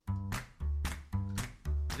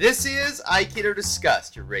This is Aikido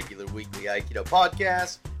Discussed, your regular weekly Aikido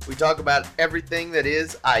podcast. We talk about everything that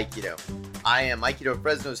is Aikido. I am Aikido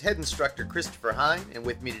Fresno's head instructor, Christopher Hine, and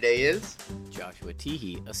with me today is... Joshua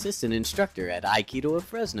Teehee, assistant instructor at Aikido of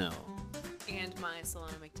Fresno. And my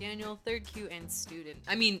Solana McDaniel, third Q and student.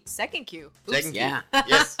 Second Q. Oops. Second Q. Yeah.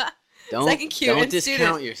 Yes. Second Q don't and discount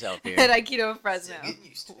student yourself here. at Aikido of Fresno. Get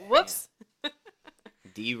used to that. Whoops.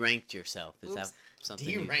 D-ranked yourself. Is that Oops. something?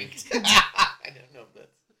 D-ranked. I don't know if that's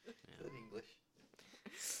in English.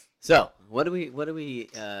 So, what are we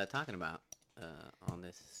talking about on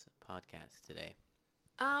this podcast today?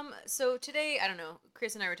 So today, I don't know,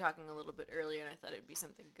 Chris and I were talking a little bit earlier, and I thought it'd be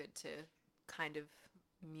something good to kind of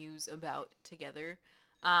muse about together.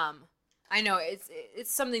 I know it's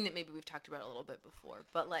something that maybe we've talked about a little bit before,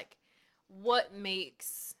 but like, what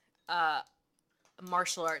makes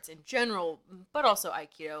martial arts in general, but also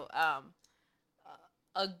Aikido,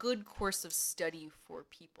 a good course of study for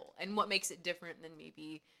people, and what makes it different than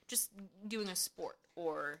maybe just doing a sport,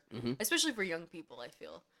 or especially for young people, I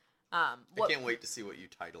feel. I can't wait to see what you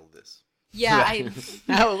title this. Yeah,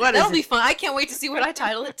 that'll be fun. I can't wait to see what I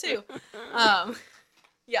title it too.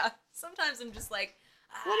 Yeah, sometimes I'm just like,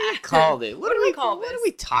 what do we call it? What do we call this? What do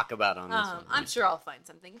we talk about on this one? I'm sure I'll find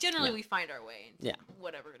something. Generally, we find our way into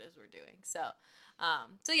whatever it is we're doing. So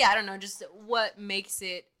yeah, I don't know, just what makes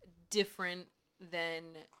it different than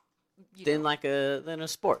than a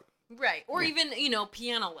sport, right? Or even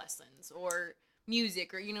piano lessons or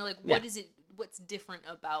music, or like what is it? What's different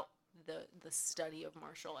about the study of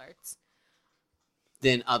martial arts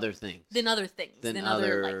than other things? Than other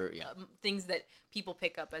things that people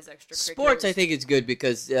pick up as extracurriculars. Sports, I think, is good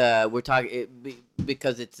because we're talking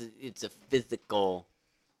because it's a physical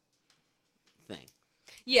thing.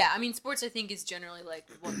 Yeah, I mean, sports I think is generally like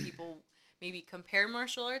what people maybe compare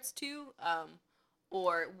martial arts to,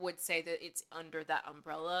 or would say that it's under that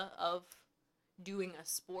umbrella of doing a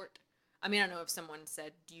sport. I mean, I don't know if someone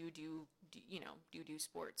said, do you do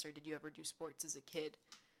sports, or did you ever do sports as a kid?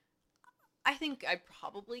 I think I'd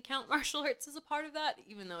probably count martial arts as a part of that,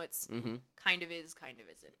 even though it's kind of is, kind of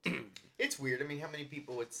isn't. It's weird. I mean, how many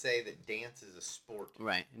people would say that dance is a sport?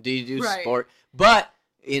 Right. Do you do sport? But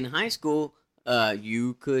in high school,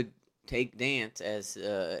 you could take dance as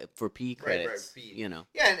for PE credits. Right.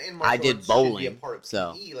 Yeah, and I did bowling, be a part of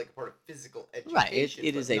so PE, like a part of physical education. Right,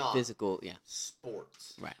 it is a physical,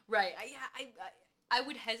 sports. Right. I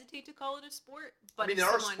would hesitate to call it a sport, but I mean, there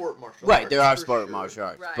are sport martial arts. Right, there are sport martial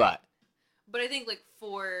arts, right. But I think like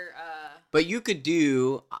for but you could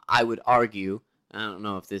do, I would argue, I don't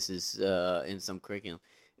know if this is in some curriculum,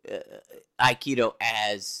 Aikido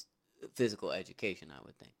as physical education, I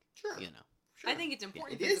would think. Sure. Sure. I think it's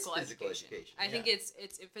important. It physical is physical education. I think it's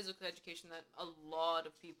a physical education that a lot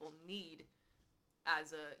of people need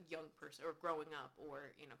as a young person, or growing up,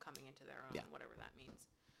 or coming into their own, whatever that means.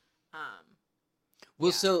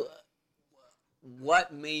 So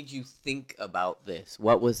what made you think about this?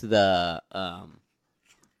 What was the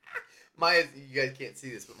Maya, you guys can't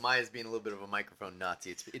see this, but Maya's being a little bit of a microphone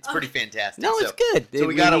Nazi. It's pretty fantastic. No, it's good. So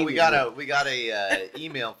we got a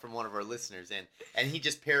email from one of our listeners, and he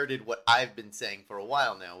just parroted what I've been saying for a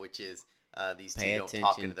while now, which is these two don't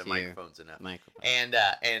talk into their microphones enough.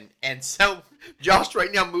 And so Josh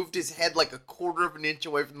right now moved his head like a quarter of an inch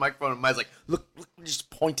away from the microphone, and Maya's like, look,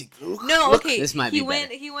 just pointing. No, okay. This might be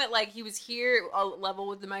better. He went like he was here level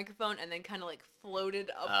with the microphone, and then kind of like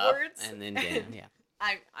floated upwards, and then down. Yeah.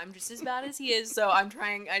 I'm just as bad as he is, so I'm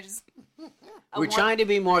trying. We're trying to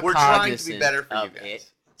be more We're cognizant trying to be better for you of guys,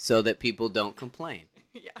 it, so that people don't complain.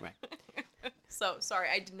 Yeah. Right. So sorry,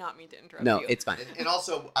 I did not mean to interrupt No, you. it's fine. And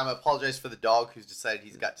also, I apologize for the dog who's decided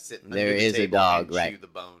he's got to sit under There the is a table dog, and right. chew the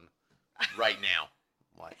bone right now.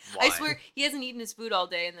 Why? I swear he hasn't eaten his food all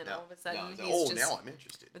day, and then all of a sudden he's just. Now I'm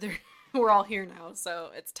interested. We're all here now, so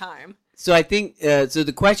it's time. So I think so.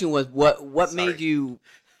 The question was, what Sorry. made you?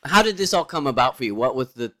 How did this all come about for you? What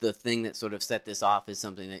was the thing that sort of set this off as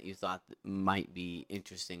something that you thought might be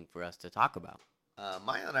interesting for us to talk about?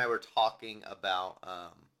 Maya and I were talking about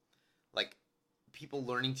like people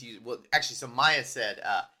learning to use. Well, actually, so Maya said,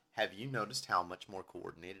 "Have you noticed how much more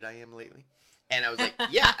coordinated I am lately?" And I was like,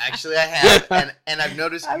 "Yeah, actually, I have." and I've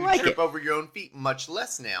noticed you trip over your own feet much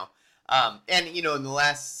less now. And in the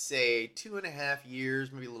last, say, 2.5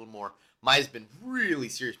 years, maybe a little more, Maya's been really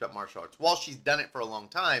serious about martial arts. While she's done it for a long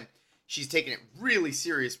time, she's taken it really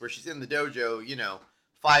serious, where she's in the dojo,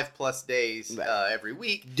 5+ days every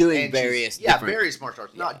week. Doing various martial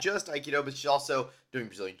arts. Not just Aikido, but she's also doing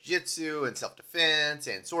Brazilian Jiu-Jitsu and self-defense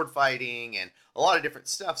and sword fighting and a lot of different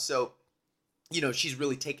stuff. So, she's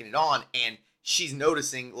really taken it on, and she's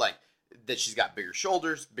noticing, like, that she's got bigger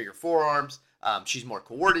shoulders, bigger forearms. She's more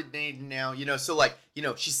coordinated now, so like,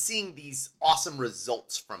 she's seeing these awesome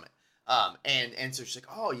results from it. And so she's like,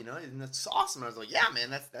 oh, and that's awesome. And I was like, yeah, man,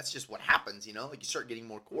 that's just what happens, like you start getting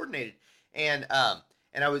more coordinated. And I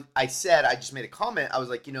just made a comment. I was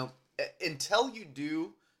like, until you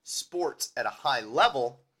do sports at a high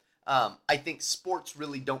level, I think sports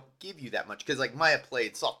really don't give you that much. Cause like Maya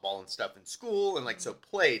played softball and stuff in school and like, so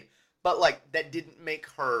played, but like that didn't make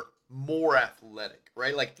her more athletic,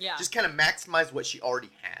 right? Like just kind of maximize what she already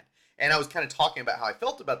had. And I was kind of talking about how I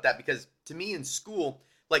felt about that because to me in school,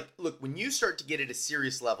 like, look, when you start to get at a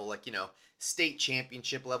serious level, like, state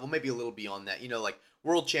championship level, maybe a little beyond that, like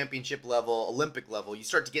world championship level, Olympic level, you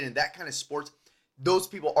start to get in that kind of sports, those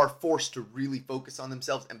people are forced to really focus on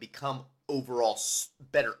themselves and become overall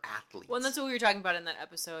better athletes. Well, and that's what we were talking about in that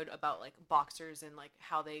episode about like boxers and like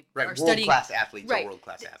how they are studying world-class athletes or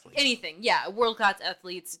world-class athletes. Anything, yeah, world-class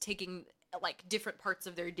athletes taking like different parts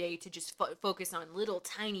of their day to just focus on little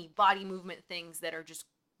tiny body movement things that are just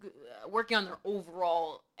working on their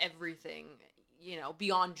overall everything,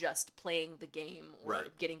 beyond just playing the game or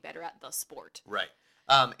getting better at the sport. Right.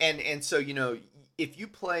 And so, if you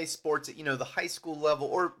play sports at, the high school level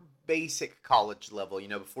or basic college level,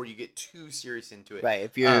 before you get too serious into it. Right.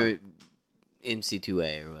 If you're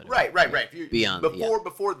NC2A or whatever. Right. If you're beyond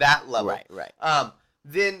before that level. Right.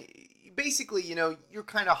 Then basically, you're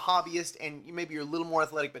kind of hobbyist and maybe you're a little more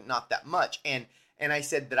athletic, but not that much. And I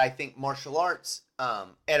said that I think martial arts at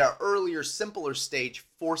an earlier, simpler stage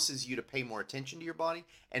forces you to pay more attention to your body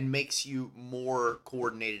and makes you more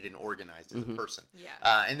coordinated and organized as a person.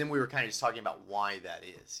 Yeah. And then we were kind of just talking about why that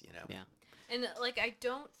is, Yeah. And, like, I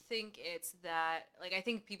don't think it's that... Like, I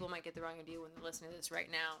think people might get the wrong idea when they're listening to this right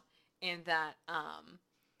now. And that,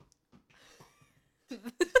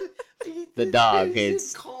 The dog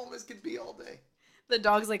is calm as can be all day. The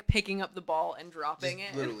dog's, like, picking up the ball and dropping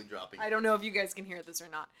Just it. literally dropping it. I don't know if you guys can hear this or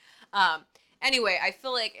not. Anyway, I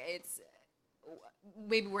feel like it's...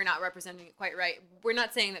 Maybe we're not representing it quite right. We're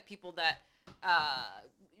not saying that people that,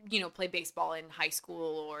 play baseball in high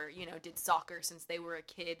school or, did soccer since they were a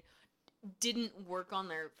kid didn't work on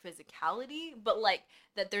their physicality, but like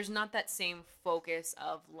that there's not that same focus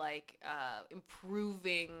of like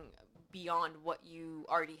improving beyond what you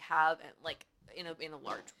already have and like in a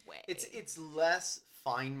large way. It's less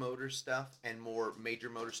fine motor stuff and more major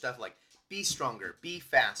motor stuff, like be stronger, be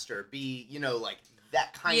faster, be like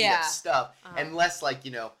that kind of stuff, and less like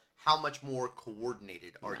how much more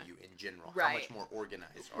coordinated are you in general? How much more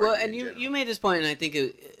organized are you? Well, and you made this point, and I think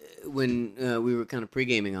when we were kind of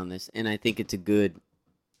pre-gaming on this, and I think it's a good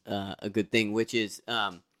thing, which is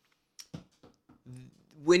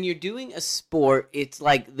when you're doing a sport, it's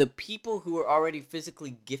like the people who are already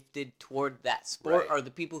physically gifted toward that sport are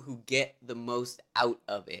the people who get the most out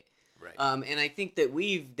of it. Right. And I think that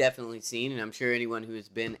we've definitely seen, and I'm sure anyone who has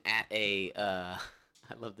been at a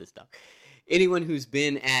I love this dog. Anyone who's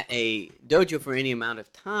been at a dojo for any amount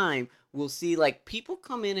of time will see, like, people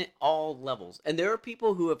come in at all levels. And there are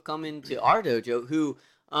people who have come into our dojo who,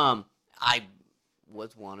 I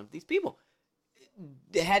was one of these people.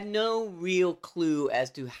 They had no real clue as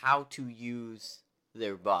to how to use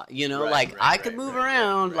their body. I could move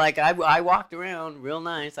around. Like, I walked around real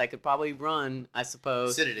nice. I could probably run, I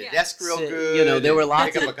suppose. Sit at a desk real good. There were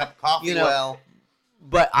lots pick up a cup of coffee well.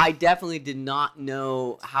 But I definitely did not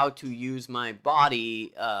know how to use my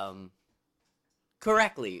body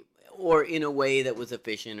correctly or in a way that was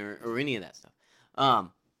efficient or any of that stuff.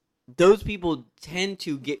 Those people tend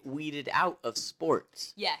to get weeded out of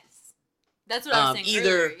sports. Yes. That's what I was saying either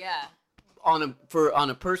earlier, yeah. On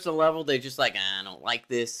a personal level, they're just like, I don't like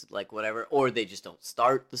this, like whatever. Or they just don't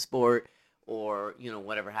start the sport or,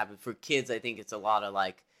 whatever happens. For kids, I think it's a lot of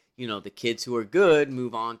like, the kids who are good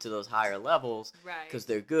move on to those higher levels because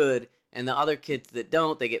they're good. And the other kids that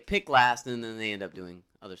don't, they get picked last and then they end up doing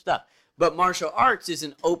other stuff. But martial arts is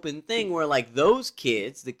an open thing where like those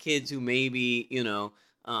kids, the kids who maybe,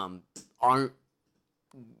 aren't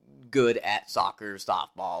good at soccer,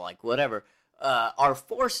 softball, like whatever, are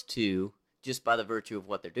forced to, just by the virtue of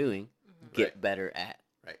what they're doing, get better at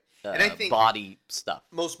and I think body stuff.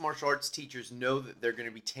 Most martial arts teachers know that they're going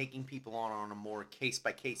to be taking people on a more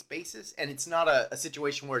case-by-case basis, and it's not a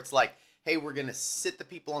situation where it's like, hey, we're going to sit the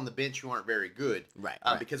people on the bench who aren't very good,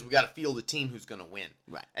 because we got to field a team who's going to win.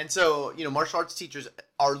 Right. And so, martial arts teachers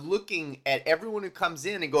are looking at everyone who comes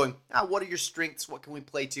in and going, what are your strengths? What can we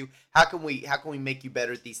play to? How can we make you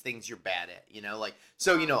better at these things you're bad at?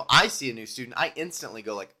 I see a new student, I instantly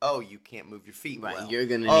go like, oh, you can't move your feet well. You're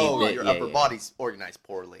going to need your upper body's organized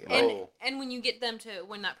poorly. And when you get them to,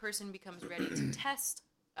 when that person becomes ready to test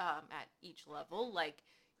at each level, like,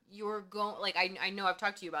 you're going, like, I know I've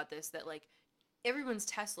talked to you about this, that, like, everyone's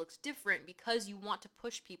test looks different because you want to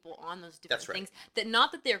push people on those different things that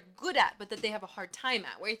not that they're good at, but that they have a hard time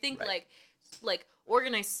at. Where I think like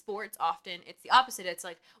organized sports, often it's the opposite. It's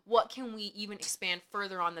like, what can we even expand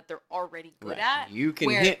further on that they're already good at? You can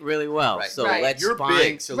hit really well, so let's you're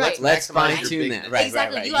big, so let's fine tune that.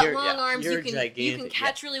 Exactly. You got long arms. You can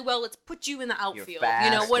catch really well. Let's put you in the outfield.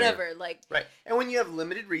 You know, whatever. Like And when you have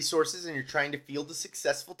limited resources and you're trying to field a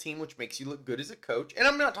successful team, which makes you look good as a coach, and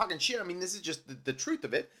I'm not talking shit. I mean, this is just the truth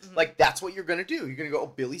of it. Mm-hmm. Like, that's what you're going to do. You're going to go, oh,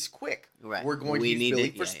 Billy's quick. Right. We're going to use Billy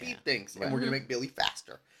for speed things, and we're going to make Billy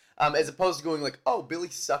faster. As opposed to going like, oh, Billy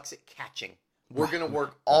sucks at catching. We're going to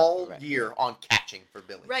work all year on catching for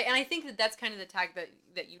Billy. Right, and I think that's kind of the tag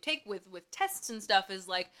that you take with tests and stuff is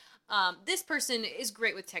like, this person is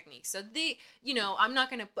great with techniques. So they, you know, I'm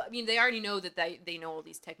not going to, I mean, they already know that they know all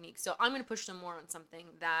these techniques. So I'm going to push them more on something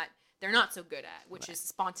that they're not so good at, which is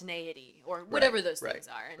spontaneity or whatever those things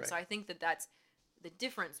are. And so I think that's the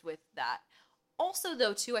difference with that. Also,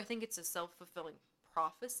 though, too, I think it's a self-fulfilling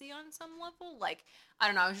prophecy on some level. Like, I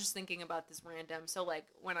don't know, I was just thinking about this random. So, like,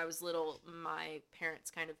 when I was little, my parents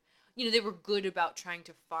kind of, you know, they were good about trying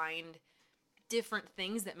to find different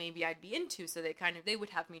things that maybe I'd be into. So they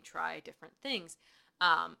would have me try different things.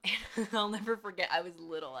 And I'll never forget, I was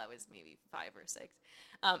little. I was maybe 5 or 6.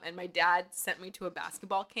 And my dad sent me to a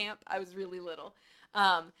basketball camp. I was really little.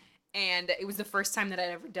 And it was the first time that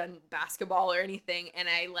I'd ever done basketball or anything. And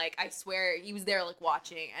I swear he was there like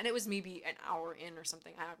watching, and it was maybe an hour in or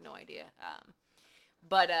something. I have no idea.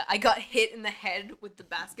 But I got hit in the head with the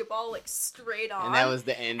basketball, like straight on. And that was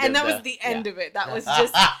the end and of that was the end of it. That was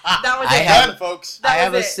just, that was it. Done, folks. I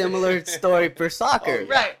have a similar story for soccer.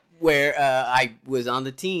 Right. Where I was on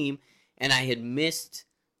the team, and I had missed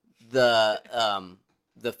the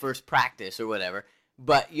first practice or whatever.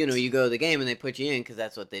 But, you know, you go to the game and they put you in because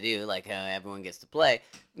that's what they do, like how everyone gets to play.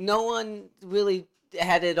 No one really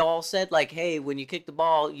had it all said, like, hey, when you kick the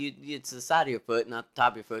ball, it's the side of your foot, not the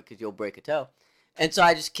top of your foot, because you'll break a toe. And so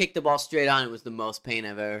I just kicked the ball straight on. It was the most pain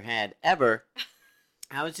I've ever had, ever.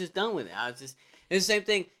 I was just done with it. It's the same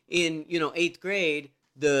thing in, 8th grade.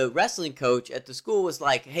 The wrestling coach at the school was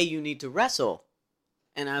like, hey, you need to wrestle.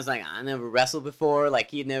 And I was like, I never wrestled before. Like,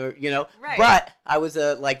 he'd never, Right. But I was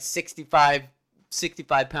a,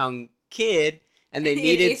 65-pound kid, and they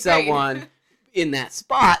needed someone in that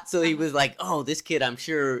spot. So he was like, oh, this kid, I'm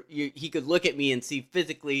sure he could look at me and see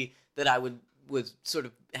physically that I was sort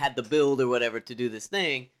of had the build or whatever to do this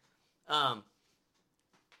thing. And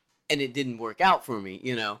it didn't work out for me,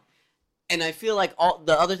 And I feel like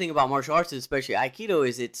the other thing about martial arts, especially Aikido,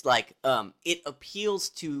 is it's like it appeals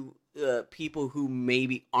to people who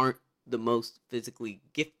maybe aren't the most physically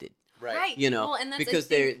gifted. Right. Well, and that's because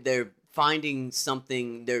they're finding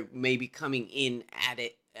something, they're maybe coming in at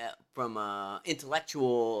it from a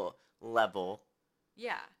intellectual level.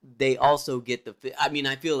 Yeah. They also get I mean,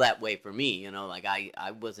 I feel that way for me, like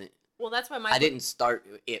I wasn't. Well, that's why I didn't start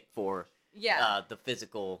it for the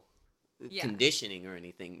physical conditioning or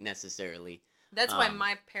anything necessarily. That's why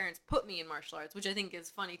my parents put me in martial arts, which I think is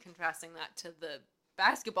funny, contrasting that to the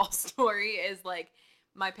basketball story. Is like,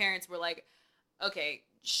 my parents were like, okay,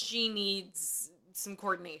 she needs some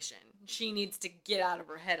coordination. She needs to get out of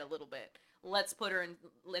her head a little bit. Let's put her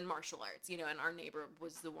in martial arts, and our neighbor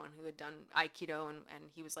was the one who had done Aikido, and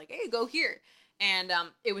he was like, hey, go here. And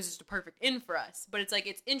it was just a perfect in for us. But it's like,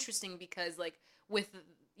 it's interesting because, like, with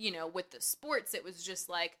the sports, it was just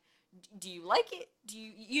like, do you like it? Do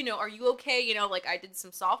you, are you okay? Like, I did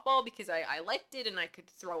some softball because I liked it and I could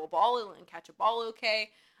throw a ball and catch a ball okay.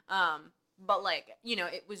 But, like,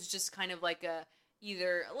 it was just kind of like a,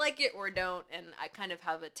 either like it or don't, and I kind of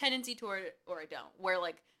have a tendency toward it or I don't. Where,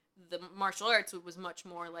 like, the martial arts was much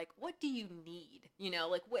more like, what do you need?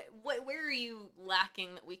 Like, where are you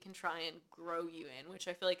lacking that we can try and grow you in? Which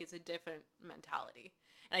I feel like is a different mentality.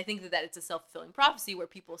 And I think that it's a self-fulfilling prophecy where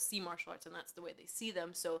people see martial arts and that's the way they see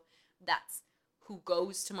them. So that's who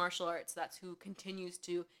goes to martial arts. That's who continues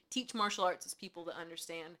to teach martial arts, is people that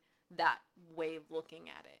understand that way of looking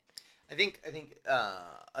at it. I think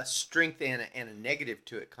a strength and a negative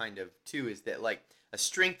to it kind of too is that, like, a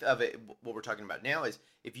strength of it, what we're talking about now, is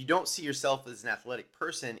if you don't see yourself as an athletic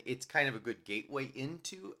person, it's kind of a good gateway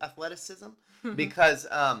into athleticism because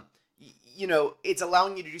it's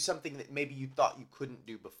allowing you to do something that maybe you thought you couldn't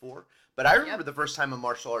do before. But I remember the first time a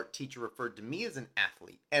martial art teacher referred to me as an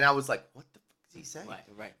athlete, and I was like, what the fuck is he saying?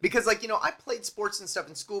 Right. Because, like, I played sports and stuff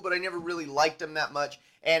in school, but I never really liked them that much.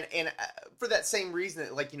 And for that same reason,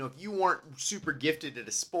 that, like, if you weren't super gifted at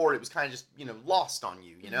a sport, it was kind of just, lost on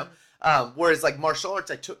you, you know? Whereas, like, martial arts,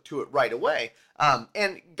 I took to it right away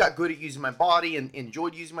and got good at using my body and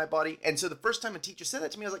enjoyed using my body. And so the first time a teacher said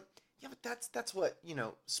that to me, I was like, yeah, but that's what,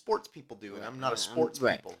 sports people do, and I'm not a sports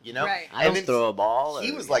people, Right. I don't throw a ball.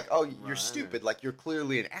 He was like, oh, you're stupid. Like, you're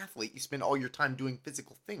clearly an athlete. You spend all your time doing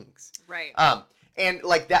physical things. Right. And,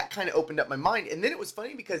 like, that kind of opened up my mind. And then it was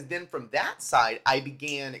funny because then from that side, I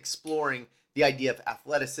began exploring the idea of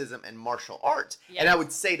athleticism and martial arts. Yes. And I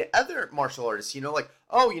would say to other martial artists, like,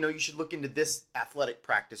 oh, you should look into this athletic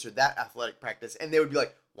practice or that athletic practice. And they would be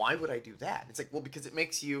like, why would I do that? And it's like, well, because it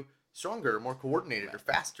makes you stronger, or more coordinated, or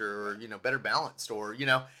faster, or better balanced, or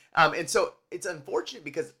and so it's unfortunate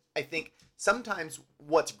because I think sometimes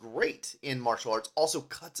what's great in martial arts also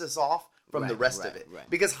cuts us off from the rest of it,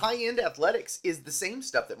 because high-end athletics is the same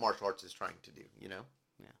stuff that martial arts is trying to do, Yeah.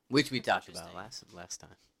 Which we talked about last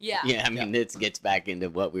time. Yeah. Yeah, I mean, it gets back into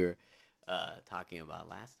what we were talking about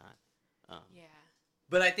last time. Yeah.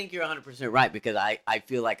 But I think you're 100% right, because I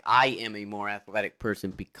feel like I am a more athletic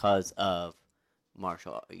person because of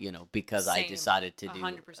martial, because I Same. decided to do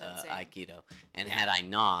 100% same. Aikido, and had I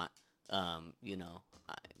not,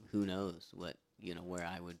 who knows what, where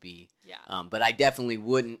I would be. Yeah. But I definitely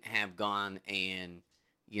wouldn't have gone and,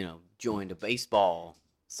 joined a baseball,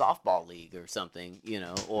 softball league or something,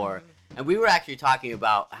 or, and we were actually talking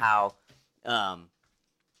about how,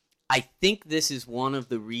 I think this is one of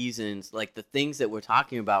the reasons, like the things that we're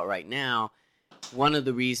talking about right now, one of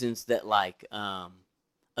the reasons that like,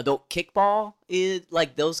 adult kickball is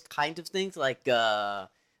like those kinds of things, like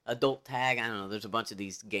adult tag. I don't know. There's a bunch of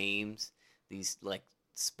these games, these like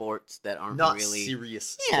sports that aren't not really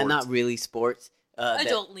serious. Yeah, sports. not really sports.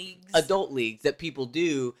 Adult leagues. Adult leagues that people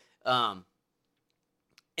do. And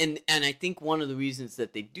I think one of the reasons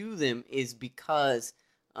that they do them is because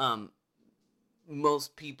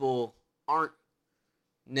most people aren't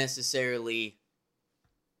necessarily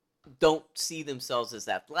don't see themselves as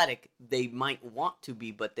athletic. They might want to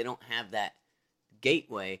be, but they don't have that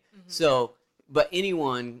gateway. So, but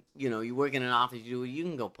anyone, you work in an office, you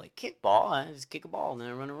can go play kickball. I just kick a ball and then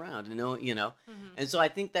I run around, And so I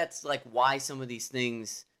think that's like why some of these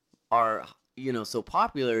things are, so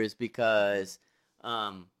popular, is because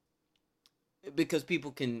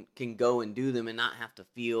people can go and do them and not have to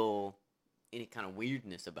feel any kind of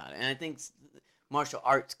weirdness about it. And I think martial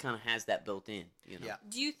arts kind of has that built in, Yeah.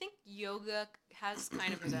 Do you think yoga has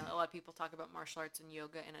kind of, because a lot of people talk about martial arts and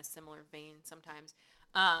yoga in a similar vein sometimes.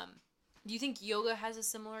 Do you think yoga has a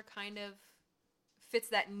similar kind of, fits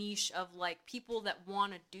that niche of like people that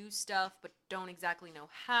want to do stuff but don't exactly know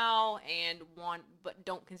how and but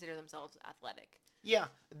don't consider themselves athletic? Yeah.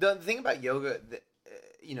 The thing about yoga, that,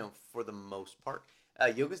 for the most part,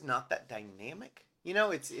 yoga's not that dynamic.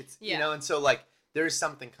 It's and so like, there's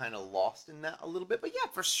something kind of lost in that a little bit. But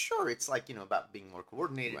yeah, for sure, it's like, about being more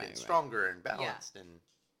coordinated and stronger and balanced. And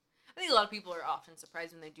I think a lot of people are often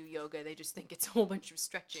surprised when they do yoga. They just think it's a whole bunch of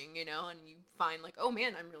stretching, and you find like, oh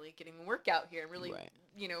man, I'm really getting a workout here. I'm really,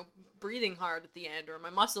 breathing hard at the end, or my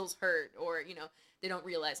muscles hurt, or, they don't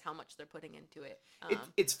realize how much they're putting into it.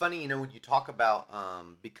 It's funny, when you talk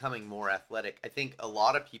about becoming more athletic, I think a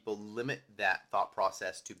lot of people limit that thought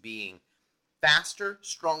process to being faster,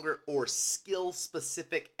 stronger, or skill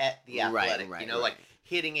specific at the athletic. Like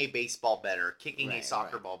hitting a baseball better, kicking a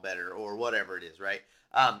soccer ball better, or whatever it is, right?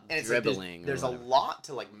 And it's dribbling. Like there's a lot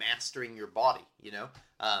to like mastering your body, and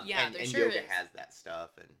sure yoga is. has that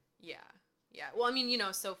stuff. And Yeah. Well, I mean,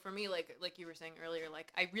 so for me, like you were saying earlier,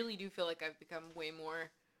 like I really do feel like I've become way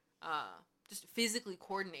more, just physically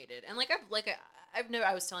coordinated, and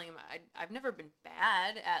I was telling him, I've never been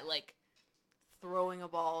bad at like throwing a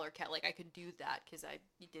ball or like I could do that because I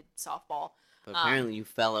did softball. But apparently you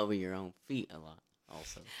fell over your own feet a lot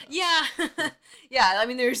also. Yeah. Yeah, I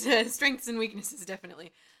mean there's strengths and weaknesses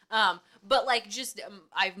definitely. But like just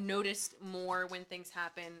I've noticed more when things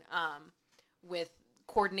happen with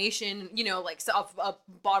coordination, like so a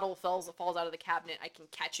bottle falls out of the cabinet, I can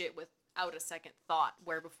catch it without a second thought,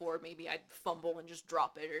 where before maybe I'd fumble and just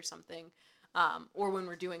drop it or something. Or when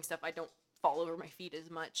we're doing stuff I don't fall over my feet as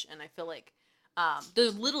much, and I feel like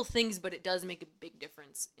the little things, but it does make a big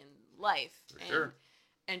difference in life. For sure.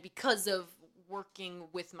 And because of working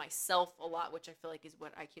with myself a lot, which I feel like is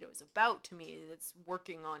what Aikido is about to me, it's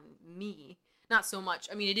working on me. Not so much.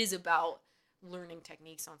 I mean, it is about learning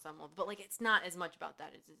techniques on some level, but like it's not as much about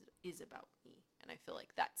that as it is about me. And I feel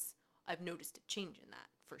like I've noticed a change in that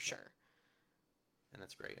for sure. And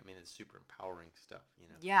that's great. I mean, it's super empowering stuff,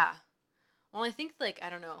 Yeah. Well, I think, like, I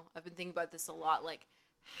don't know. I've been thinking about this a lot, like,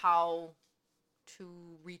 how to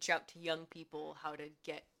reach out to young people, how to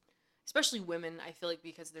get, especially women, I feel like,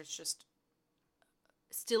 because there's just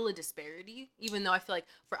still a disparity, even though I feel like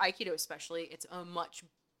for Aikido especially, it's a much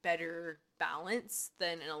better balance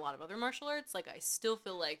than in a lot of other martial arts. Like, I still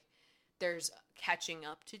feel like there's catching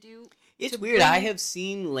up to do. It's to weird. bring- I have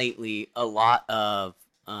seen lately a lot of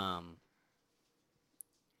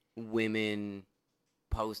women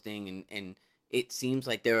posting, and it seems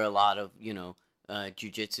like there are a lot of,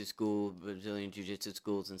 jiu-jitsu school, Brazilian jiu-jitsu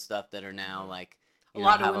schools and stuff that are now, like, a you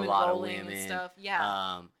lot know, of have women a lot of rolling women. and stuff.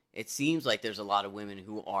 Yeah. It seems like there's a lot of women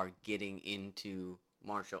who are getting into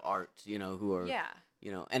martial arts, who are, Yeah.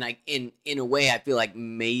 and in a way, I feel like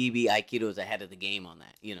maybe Aikido is ahead of the game on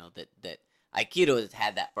that, that Aikido has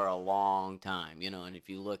had that for a long time, and if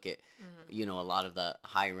you look at, Mhm. a lot of the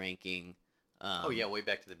high-ranking Oh yeah, way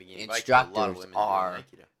back to the beginning. instructors a lot of women are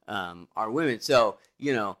doing Aikido. are women. So,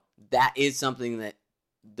 that is something that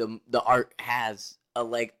the art has a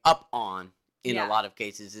leg up on in Yeah. a lot of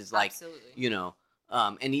cases, is like, Absolutely.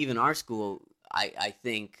 and even our school, I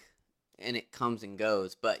think, and it comes and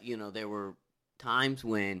goes, but, there were times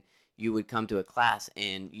when you would come to a class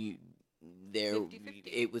and 50-50.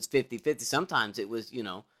 it was 50-50. Sometimes it was,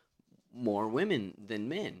 more women than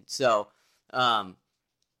men. So,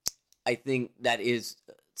 I think that is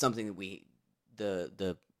something that we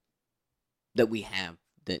have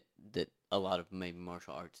that a lot of maybe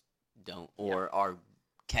martial arts don't, or are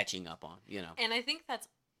catching up on, And I think that's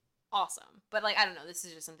awesome. But, like, I don't know. This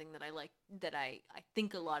is just something that I like, that I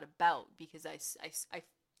think a lot about, because I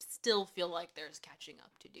still feel like there's catching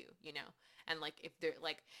up to do, And, like, if they're,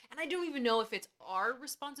 like, and I don't even know if it's our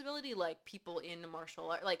responsibility, like, people in martial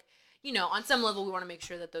art, like, on some level, we want to make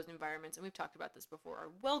sure that those environments, and we've talked about this before,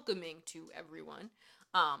 are welcoming to everyone.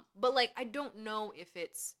 But, like, I don't know if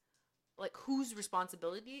it's, like, whose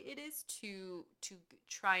responsibility it is to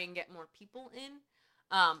try and get more people in.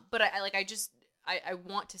 But I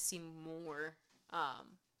want to see more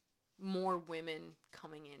women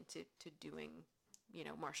coming into doing,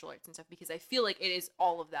 martial arts and stuff, because I feel like it is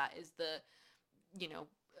all of that, is the,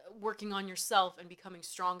 working on yourself and becoming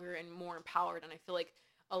stronger and more empowered. And I feel like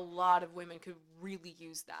a lot of women could really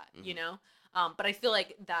use that, but I feel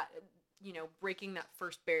like that, breaking that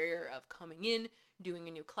first barrier of coming in, doing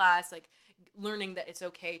a new class, like, learning that it's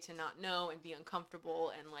okay to not know and be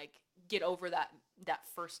uncomfortable, and, like, get over that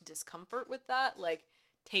first discomfort with that, like,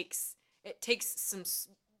 takes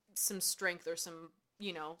some strength, or some,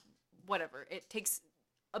 whatever. It takes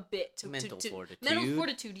a bit to mental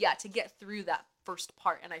fortitude, yeah, to get through that first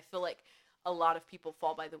part. And I feel like a lot of people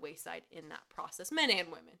fall by the wayside in that process, men and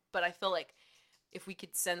women. But I feel like if we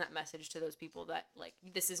could send that message to those people that, like,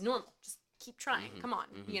 this is normal, just keep trying, come on,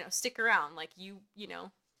 stick around, like,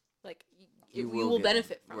 like, you will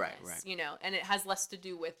benefit from this, and it has less to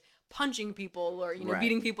do with punching people, or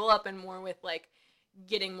beating people up, and more with, like,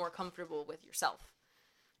 getting more comfortable with yourself.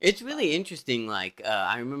 It's really interesting. Like,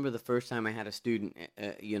 I remember the first time I had a student,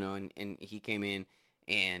 and he came in,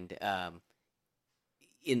 and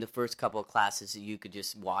in the first couple of classes, you could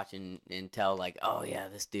just watch and tell, like, oh yeah,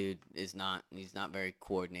 this dude he's not very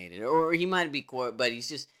coordinated, or he might be but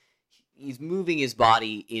he's moving his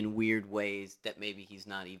body in weird ways that maybe he's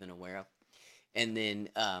not even aware of. And then,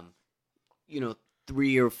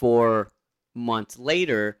 3 or 4 months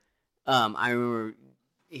later, I remember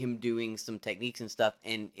him doing some techniques and stuff,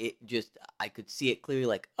 and I could see it clearly,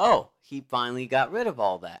 like, oh, he finally got rid of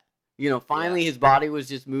all that. Finally his body was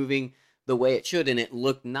just moving the way it should, and it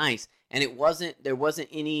looked nice. And there wasn't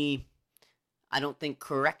any, I don't think,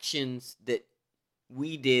 corrections that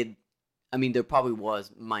we did. I mean, there probably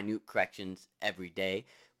was minute corrections every day,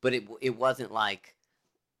 but it wasn't like,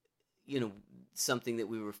 something that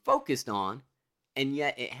we were focused on, and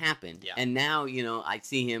yet it happened. Yeah. And now, I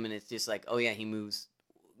see him, and it's just like, oh yeah, he moves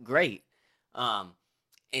great,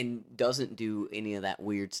 and doesn't do any of that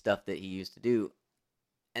weird stuff that he used to do,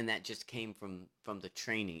 and that just came from the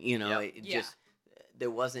training. Just, there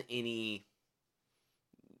wasn't any,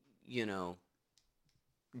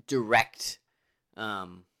 direct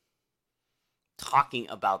talking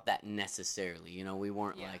about that necessarily. We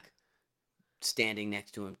weren't like standing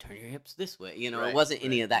next to him, turn your hips this way. It wasn't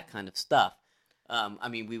any of that kind of stuff. I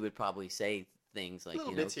mean, we would probably say things like,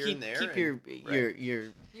 bits here and there, keep your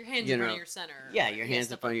hands in front of your center. Yeah, your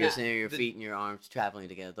hands in front of your that. center, your feet and your arms traveling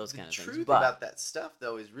together, those kind of things. The truth But about that stuff,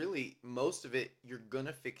 though, is really most of it you're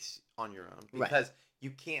gonna fix on your own, because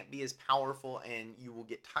you can't be as powerful, and you will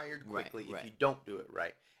get tired quickly if you don't do it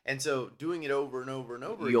right. And so, doing it over and over and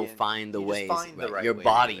over you'll again, find the ways. Find the right your way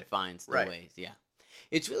body to do it. finds the ways. Yeah,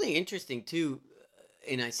 it's really interesting too.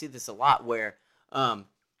 and I see this a lot where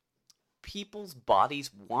people's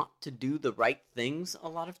bodies want to do the right things a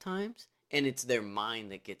lot of times, and it's their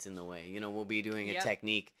mind that gets in the way. We'll be doing a Yep.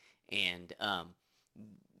 technique, and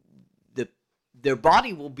their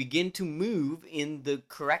body will begin to move in the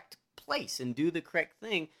correct place and do the correct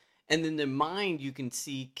thing, and then their mind, you can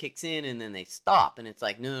see, kicks in, and then they stop, and it's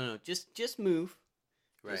like, no, just move,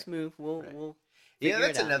 just move. We'll Yeah, figure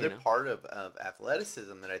that's it out, another part of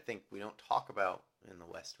athleticism that I think we don't talk about in the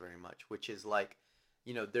West very much, which is like,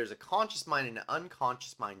 there's a conscious mind and an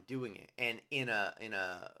unconscious mind doing it, and in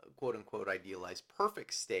a quote unquote idealized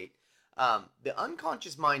perfect state, the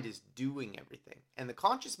unconscious mind is doing everything, and the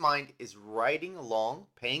conscious mind is riding along,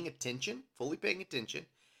 paying attention, fully paying attention,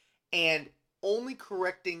 and only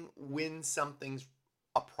correcting when something's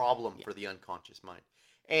a problem for the unconscious mind.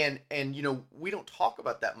 And we don't talk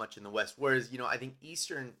about that much in the West, whereas I think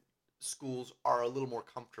Eastern schools are a little more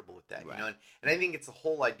comfortable with that. Right. And I think it's the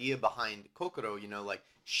whole idea behind kokoro, like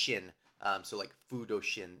shin, so like fudo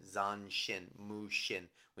shin, zan shin, mu shin.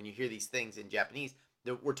 When you hear these things in Japanese,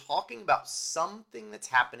 we're talking about something that's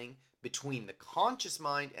happening between the conscious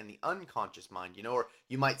mind and the unconscious mind, or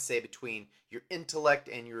you might say between your intellect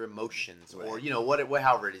and your emotions, or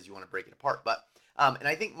however it is you want to break it apart. But and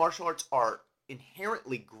I think martial arts are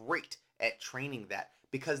inherently great at training that,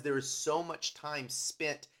 because there is so much time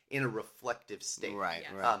spent in a reflective state. Right,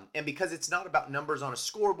 Yeah. right. And because it's not about numbers on a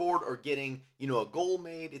scoreboard or getting a goal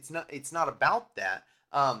made, it's not about that.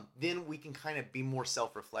 Then we can kind of be more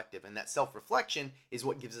self-reflective, and that self-reflection is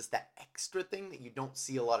what gives us that extra thing that you don't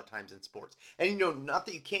see a lot of times in sports. And not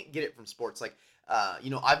that you can't get it from sports. Like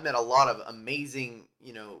I've met a lot of amazing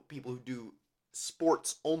people who do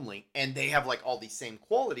sports only, and they have like all these same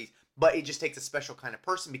qualities, but it just takes a special kind of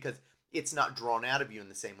person, because it's not drawn out of you in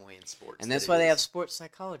the same way in sports. And that's why they have sports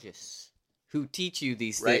psychologists who teach you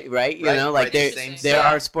these things, right? Right, Like the same there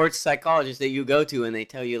stuff. are sports psychologists that you go to, and they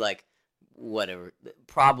tell you like whatever,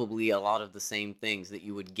 probably a lot of the same things that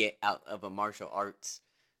you would get out of a martial arts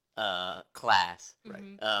class,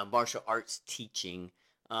 Right. Mhm. martial arts teaching.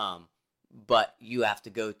 But you have to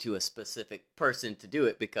go to a specific person to do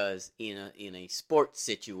it, because in a sports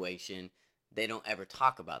situation, they don't ever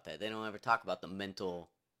talk about that. They don't ever talk about the mental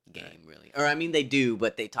game, really. Or I mean, they do,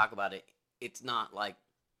 but they talk about it. It's not like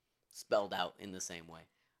spelled out in the same way,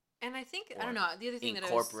 And I think, I Or don't know, the other thing that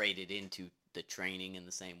incorporated into the training in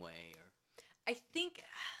the same way. Or I think,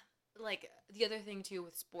 like, the other thing too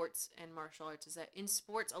with sports and martial arts is that in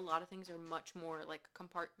sports, a lot of things are much more like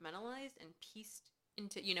compartmentalized and pieced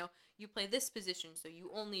into, you play this position, so you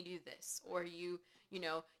only do this, or you're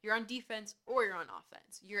on defense or you're on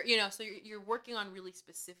offense. So you're working on really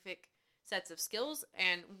specific sets of skills,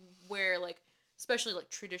 and where like, especially like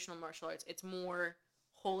traditional martial arts, it's more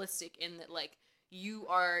holistic in that like you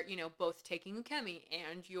are, both taking ukemi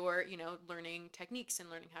and you're, learning techniques and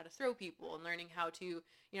learning how to throw people and learning how to,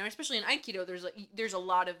 especially in Aikido, there's a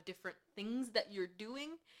lot of different things that you're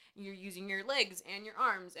doing. You're using your legs and your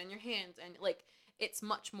arms and your hands, and like it's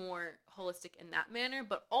much more holistic in that manner.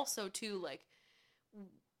 But also too, like,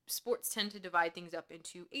 sports tend to divide things up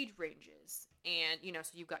into age ranges, and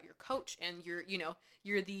so you've got your coach, and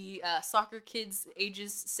you're the soccer kids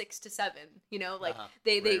ages 6 to 7, like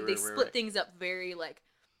they split Right. things up very like,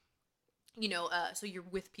 so you're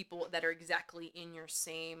with people that are exactly in your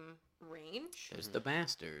same range. there's the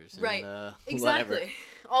masters, and Right. the Exactly. whatever.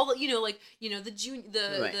 All the like the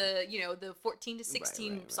junior, Right. the 14 to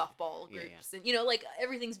 16 right. softball Yeah, groups, and like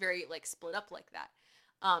everything's very like split up like that.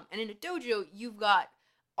 And in a dojo, you've got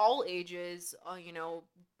all ages, all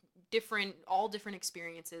different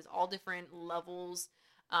experiences, all different levels.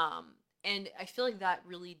 And I feel like that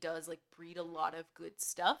really does like breed a lot of good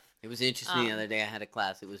stuff. It was interesting the Um, other day. I had a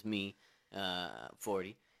class. It was me,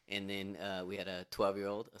 40, and then we had a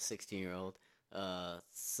 12-year-old, a 16-year-old,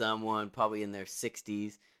 someone probably in their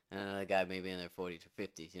 60s, and another guy maybe in their 40s or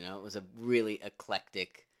 50s. It was a really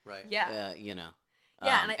eclectic, Right. Yeah.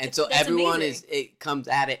 Yeah, and and so that's everyone amazing. it comes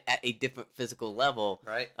at it at a different physical level.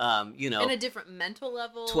 Right. And a different mental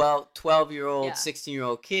level. 12-year-old, Yeah.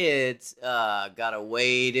 16-year-old kids got a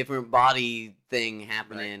way different body thing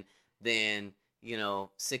happening than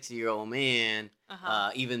 60-year-old man,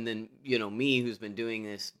 even than me, who's been doing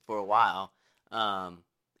this for a while,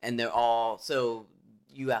 and they're all, so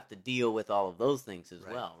you have to deal with all of those things as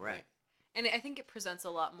well, right? And I think it presents a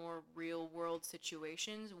lot more real world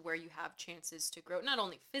situations where you have chances to grow, not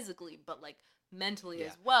only physically, but like mentally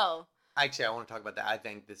as well. Actually, I want to talk about that. I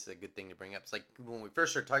think this is a good thing to bring up. It's like when we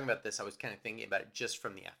first started talking about this, I was kind of thinking about it just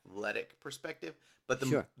from the athletic perspective. But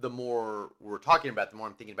Sure. the more we're talking about, the more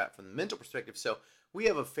I'm thinking about it from the mental perspective. So we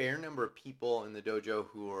have a fair number of people in the dojo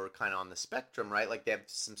who are kind of on the spectrum, right? Like they have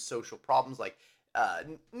some social problems, like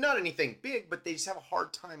not anything big, but they just have a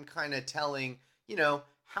hard time kind of telling,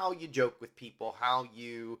 how you joke with people, how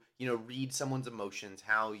you, read someone's emotions,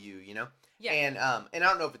 how you. Yeah. And I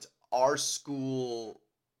don't know if it's our school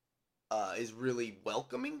is really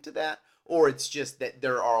welcoming to that, or it's just that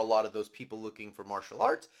there are a lot of those people looking for martial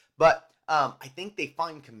arts. But I think they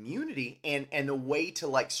find community and a way to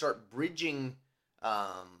like start bridging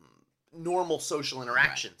normal social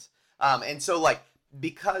interactions. And so like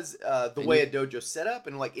because the way a dojo's set up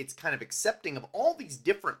and like it's kind of accepting of all these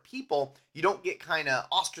different people, you don't get kind of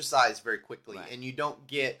ostracized very quickly, Right. and you don't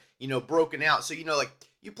get broken out. So like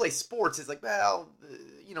you play sports, it's like, well,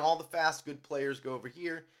 all the fast good players go over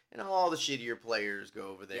here and all the shittier players go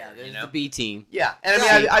over there. Yeah, there's the B team. Yeah, and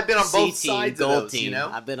I mean I've been on C both team, sides gold of those. team.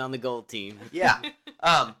 I've been on the gold team. Yeah.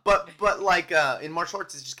 But like in martial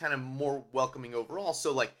arts, it's just kind of more welcoming overall.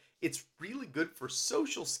 So like it's really good for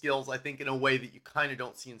social skills, I think, in a way that you kind of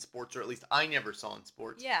don't see in sports, or at least I never saw in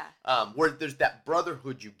sports. Yeah. Where there's that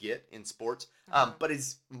brotherhood you get in sports, Mhm. but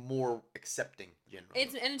is more accepting generally.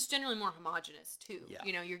 It's generally more homogenous too.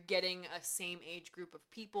 Yeah. You're getting a same age group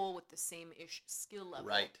of people with the same ish skill level.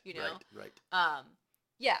 right. Right.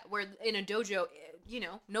 Yeah, where in a dojo,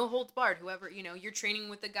 no holds barred. Whoever, you're training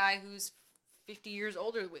with a guy who's 50 years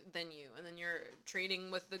older than you, and then you're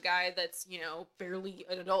training with the guy that's, barely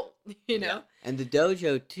an adult, Yeah. And the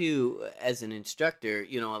dojo too, as an instructor,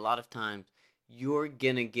 a lot of times you're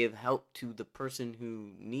gonna give help to the person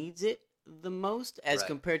who needs it the most, as Right.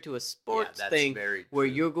 compared to a sports that's thing very where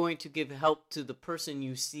true. you're going to give help to the person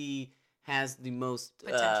you see has the most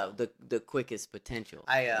Potential. the quickest potential.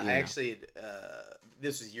 I you know? actually,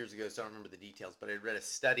 this was years ago, so I don't remember the details, but I read a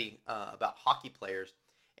study about hockey players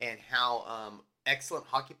and how excellent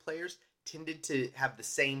hockey players tended to have the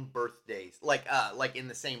same birthdays, like in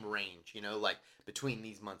the same range, like between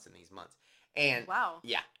these months and these months. And Wow.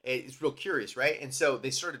 yeah, it's real curious, right? And so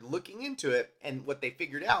they started looking into it, and what they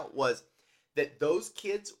figured out was that those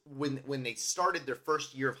kids, when they started their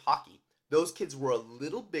first year of hockey, those kids were a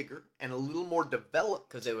little bigger and a little more developed.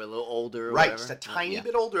 Because they were a little older, or Right, whatever. just a tiny Yeah.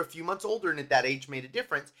 bit older, a few months older, and at that age made a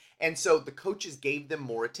difference. And so the coaches gave them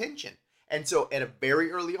more attention. And so at a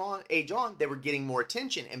very early age, they were getting more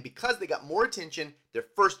attention. And because they got more attention their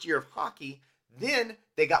first year of hockey, then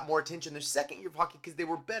they got more attention their second year of hockey because they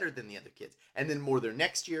were better than the other kids. And then more their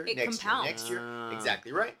next year, It next compounds. year. Ah.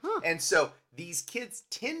 Exactly right. Huh. And so these kids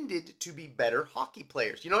tended to be better hockey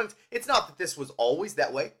players. It's not that this was always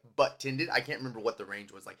that way, but tended. I can't remember what the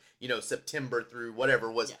range was like. September through whatever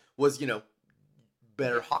was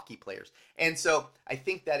better hockey players. And so I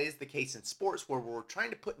think that is the case in sports, where we're trying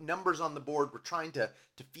to put numbers on the board. We're trying to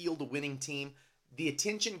field a winning team. The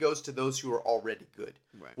attention goes to those who are already good.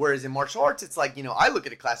 Right. Whereas in martial arts, it's like, I look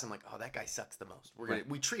at a class, I'm like, oh, that guy sucks the most.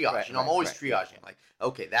 We triage. Right, I'm right, always right. triaging. Like,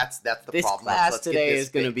 okay, that's the This problem. class Let's get today this is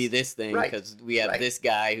going to fixed. be this thing Right. because we have Right. this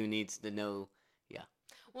guy who needs to know.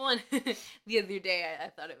 Well, and the other day I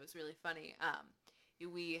thought it was really funny.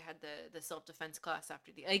 We had the self-defense class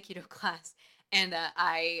after the Aikido class, and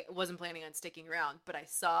I wasn't planning on sticking around, but I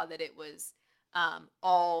saw that it was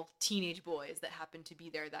all teenage boys that happened to be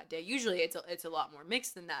there that day. Usually it's a lot more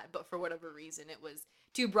mixed than that, but for whatever reason it was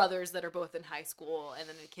two brothers that are both in high school, and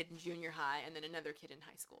then a kid in junior high, and then another kid in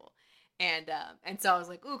high school. And so I was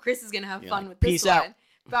like, ooh, Chris is gonna have You're fun like, with this "Peace out." one.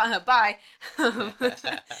 Bye.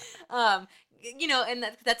 And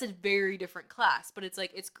that's a very different class, but it's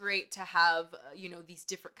like, it's great to have, these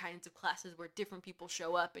different kinds of classes where different people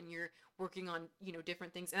show up and you're working on,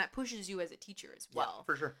 different things, and that pushes you as a teacher as well. Yeah,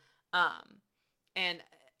 for sure. And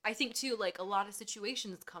I think too, like, a lot of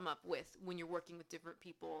situations come up with when you're working with different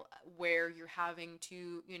people where you're having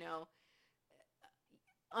to,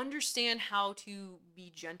 understand how to be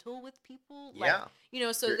gentle with people. Yeah.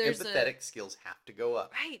 Like, so Your there's empathetic skills have to go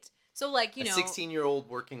up. right. So like, A 16-year-old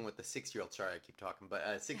working with a 6-year-old. Sorry, I keep talking, but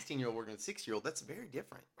a 16-year-old working with a 6-year-old, that's very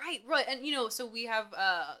different. Right. And, so we have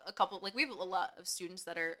a couple, like, we have a lot of students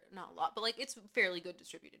that are, not a lot, but, like, it's fairly good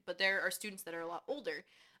distributed. But there are students that are a lot older.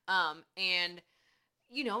 And,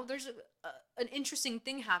 there's an interesting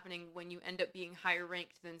thing happening when you end up being higher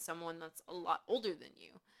ranked than someone that's a lot older than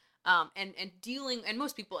you. And dealing, and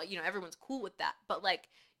most people, everyone's cool with that. But, like,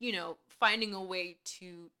 finding a way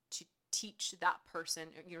to teach that person,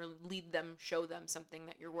 lead them, show them something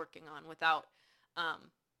that you're working on without,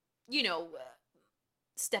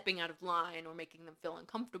 stepping out of line or making them feel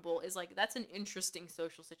uncomfortable is like, that's an interesting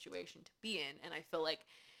social situation to be in. And I feel like,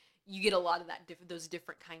 you get a lot of that those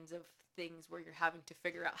different kinds of things where you're having to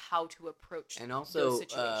figure out how to approach And those also,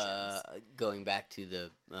 situations. going back to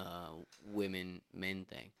the women-men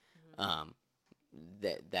thing, Mhm.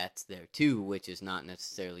 that's there too, which is not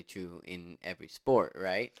necessarily true in every sport,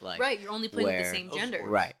 right? Like, Right, you're only playing with the where- same Oh, gender.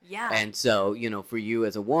 sports. right. Yeah. And so, for you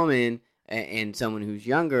as a woman and someone who's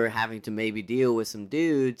younger, having to maybe deal with some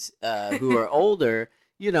dudes who are older,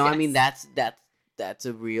 I mean, Yes. that's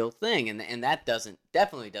a real thing, and that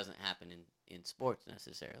definitely doesn't happen in sports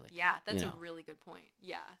necessarily. Yeah, that's you a know. really good point.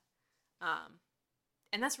 Yeah.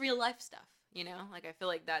 And that's real life stuff, Like I feel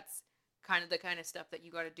like that's kind of the kind of stuff that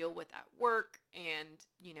you got to deal with at work and,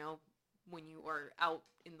 when you are out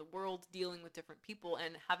in the world dealing with different people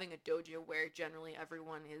and having a dojo where generally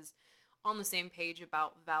everyone is on the same page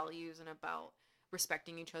about values and about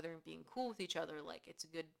respecting each other and being cool with each other. Like it's a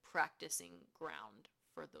good practicing ground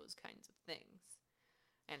for those kinds of things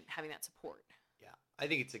and having that support. Yeah, I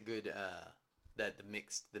think it's a good that the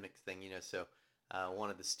mixed thing. So one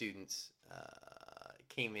of the students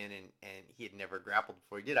came in and he had never grappled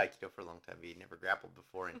before. He did Aikido for a long time, but he had never grappled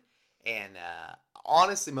before. And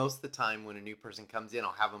honestly, most of the time when a new person comes in,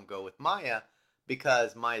 I'll have them go with Maya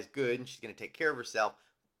because Maya's good and she's going to take care of herself,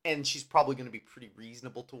 and she's probably going to be pretty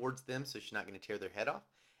reasonable towards them, so she's not going to tear their head off.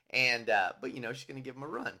 And but she's going to give them a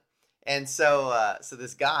run. And so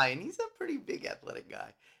this guy, and he's a pretty big athletic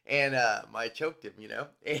guy, and Maya choked him,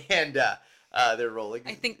 and they're rolling.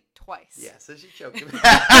 I think twice. Yeah, so she choked him.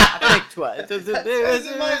 I think twice.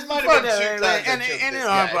 It might have been 2 times I choked And this an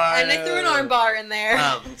guy. armbar. And they threw an arm bar in there.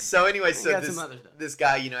 So anyway, We so got some other stuff. this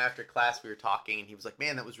guy, after class we were talking, and he was like,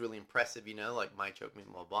 "Man, that was really impressive." Like Maya choked me,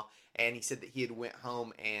 blah blah. And he said that he had went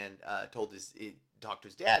home and talked to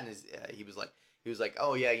his dad, and he was like,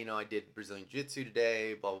 "Oh yeah, I did Brazilian Jiu-Jitsu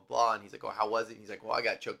today, blah blah blah." And he's like, "Oh, how was it?" And he's like, "Well, I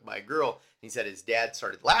got choked by a girl." And he said his dad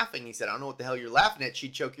started laughing. He said, "I don't know what the hell you're laughing at.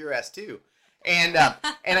 She'd choke your ass too." And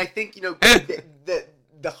I think the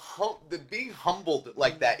being humbled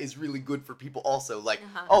like that is really good for people also. Like,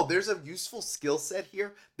 oh, there's a useful skill set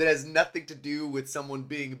here that has nothing to do with someone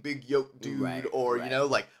being a big yoked dude, Right, or right.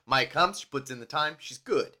 like Maya comes, she puts in the time, she's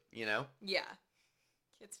good, Yeah.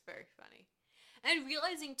 It's very funny. And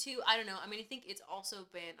realizing too, I don't know, I mean, I think it's also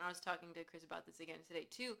been, I was talking to Chris about this again today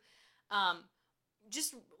too,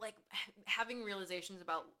 just like having realizations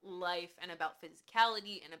about life and about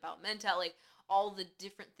physicality and about mental, like all the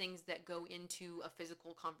different things that go into a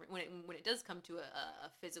physical conflict when it does come to a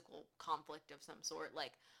physical conflict of some sort,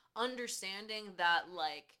 like understanding that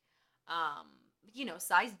like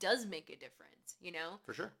size does make a difference,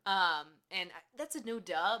 for sure. and that's a no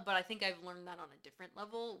duh, but I think I've learned that on a different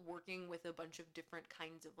level, working with a bunch of different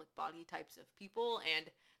kinds of like body types of people. And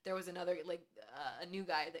there was another a new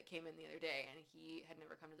guy that came in the other day, and he had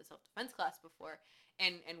never come to the self-defense class before,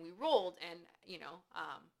 and we rolled, and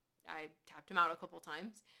I tapped him out a couple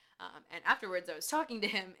times, and afterwards I was talking to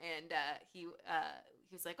him, and he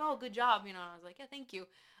was like, "Oh, good job," and I was like, "Yeah, thank you."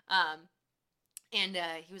 And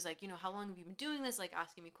he was like, how long have you been doing this? Like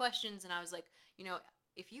asking me questions. And I was like,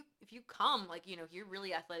 if you come, like, you're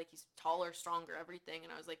really athletic. He's taller, stronger, everything.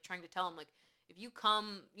 And I was like trying to tell him, like, if you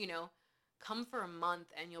come, come for a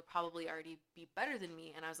month and you'll probably already be better than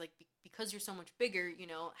me. And I was like, because you're so much bigger,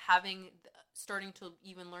 starting to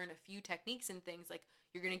even learn a few techniques and things, like,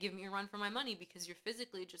 you're going to give me a run for my money because you're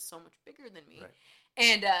physically just so much bigger than me. Right.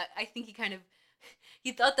 And I think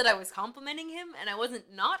he thought that I was complimenting him, and I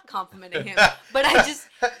wasn't not complimenting him. But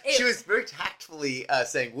she was very tactfully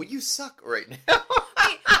saying, "Well, you suck right now." Well,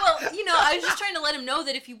 I was just trying to let him know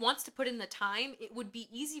that if he wants to put in the time, it would be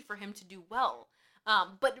easy for him to do well.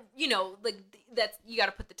 But like that's, you got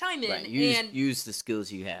to put the time in, Right. and Use the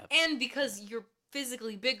skills you have. and because you're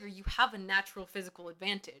physically bigger, you have a natural physical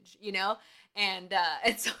advantage, and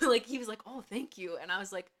so like he was like, "Oh, thank you," and I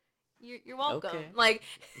was like, You're welcome. Okay. Like,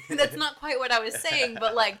 that's not quite what I was saying,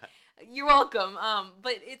 but like, you're welcome.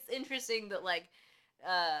 But it's interesting that like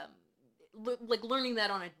learning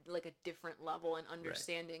that on a different level and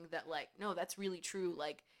understanding that like, no, that's really true.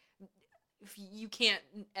 Like, if you can't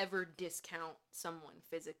ever discount someone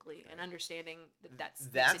physically, and understanding that that's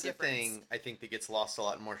the thing I think that gets lost a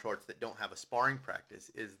lot in martial arts that don't have a sparring practice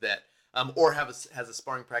is that or has a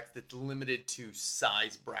sparring practice that's limited to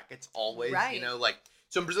size brackets always. Right.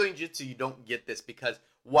 So in Brazilian Jiu-Jitsu, you don't get this because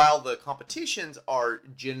while the competitions are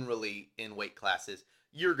generally in weight classes,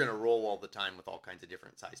 you're going to roll all the time with all kinds of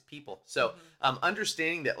different size people. So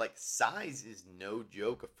understanding that like size is no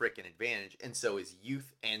joke a freaking advantage, and so is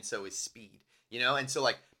youth, and so is speed, and so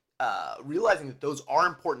like realizing that those are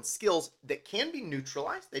important skills that can be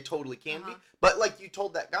neutralized. They totally can be. But like you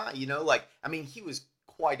told that guy, like, I mean, he was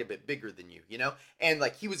quite a bit bigger than you, you know? And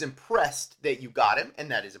like he was impressed that you got him,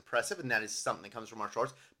 and that is impressive, and that is something that comes from martial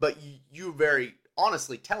arts. But you very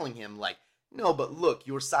honestly telling him like, no, but look,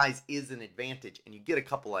 your size is an advantage, and you get a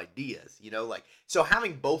couple ideas, you know, like, so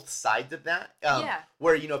having both sides of that,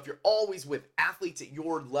 where, you know, if you're always with athletes at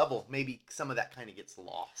your level, maybe some of that kind of gets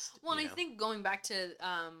lost. Well, and you know? I think going back to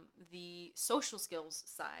the social skills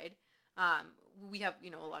side, we have,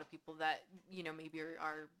 you know, a lot of people that, you know, maybe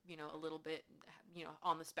are, you know, a little bit, you know,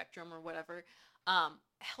 on the spectrum or whatever,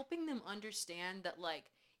 helping them understand that, like,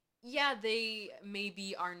 yeah, they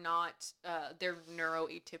maybe are not, they're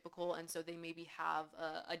neuroatypical, and so they maybe have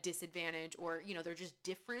a disadvantage, or, you know, they're just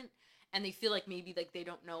different, and they feel like maybe, like, they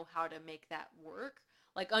don't know how to make that work.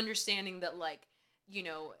 Like, understanding that, like, you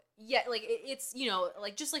know, yeah, like, it's, you know,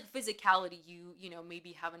 like, just like physicality, you know,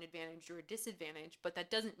 maybe have an advantage or a disadvantage, but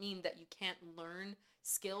that doesn't mean that you can't learn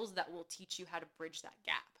skills that will teach you how to bridge that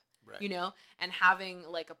gap. Right. You know, and having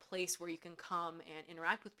like a place where you can come and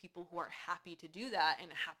interact with people who are happy to do that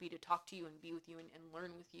and happy to talk to you and be with you and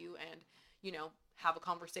learn with you and, you know, have a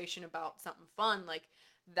conversation about something fun, like,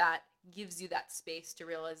 that gives you that space to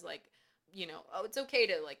realize, like, you know, oh, it's okay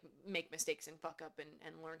to, like, make mistakes and fuck up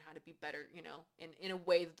and learn how to be better, you know, in a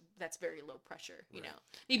way that's very low pressure, you know,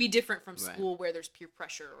 maybe different from school where there's peer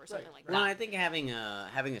pressure or something like that. Well, I think having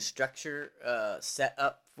a structure set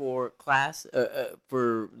up for class,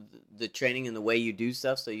 for the training and the way you do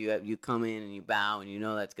stuff, so you come in and you bow and you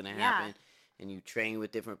know that's going to happen. And you train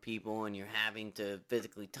with different people, and you're having to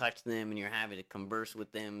physically touch them, and you're having to converse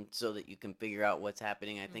with them so that you can figure out what's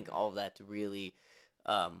happening. I think all of that's really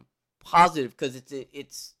positive, because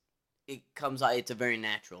it's a very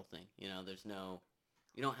natural thing. You know,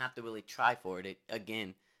 you don't have to really try for it. It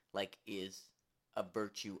again, like, is a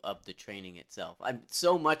virtue of the training itself.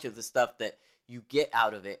 So much of the stuff that you get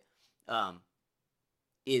out of it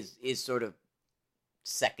is sort of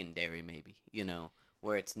secondary, maybe, you know,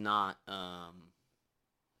 where it's not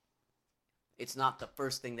the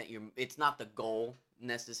first thing that it's not the goal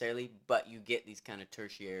necessarily, but you get these kind of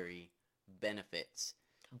tertiary benefits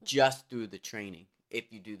just through the training, if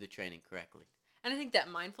you do the training correctly. And I think that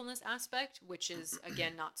mindfulness aspect, which is,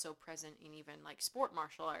 again, not so present in even, like, sport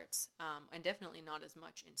martial arts, and definitely not as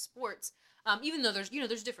much in sports, even though there's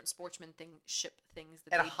different sportsmanship things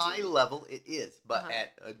that at a high level it is, but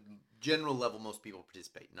at a general level most people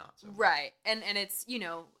participate not so much. Right. And it's, you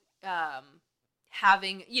know,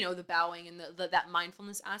 having, you know, the bowing and that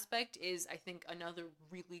mindfulness aspect is, I think, another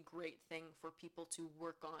really great thing for people to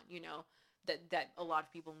work on, you know, that a lot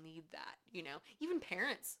of people need that, you know, even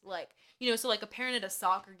parents, like, you know, so like a parent at a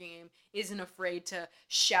soccer game isn't afraid to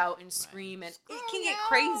shout and scream, and it can get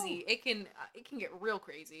crazy. It can get real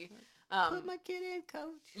crazy. Put my kid in,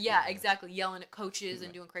 coach. Yeah, exactly. Yelling at coaches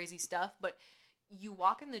and doing crazy stuff. But you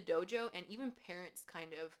walk in the dojo, and even parents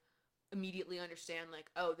kind of immediately understand, like,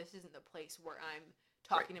 oh, this isn't the place where I'm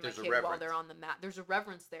talking to my kid while they're on the mat. There's a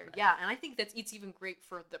reverence there. Right. Yeah, and I think it's even great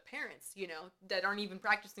for the parents, you know, that aren't even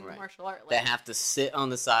practicing the martial art. Like, they have to sit on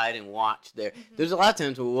the side and watch their... There's a lot of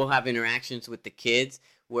times where we'll have interactions with the kids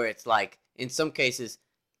where it's like, in some cases,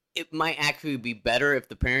 it might actually be better if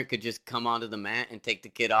the parent could just come onto the mat and take the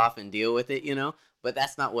kid off and deal with it, you know? But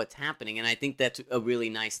that's not what's happening, and I think that's a really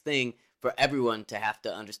nice thing for everyone to have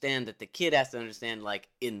to understand, that the kid has to understand, like,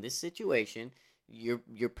 in this situation,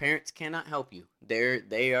 your parents cannot help you.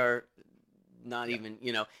 They are not even,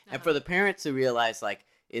 you know. And for the parents to realize, like,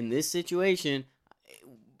 in this situation,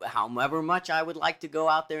 however much I would like to go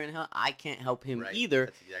out there and help, I can't help him either.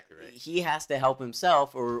 That's exactly right. He has to help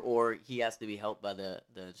himself, or he has to be helped by the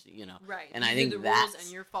you know. Right. And you I think the that's rules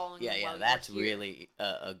and you're following. Yeah, that's really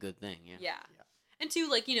a good thing. Yeah. And too,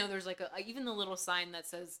 like, you know, there's like even the little sign that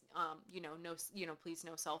says, you know, no, you know, please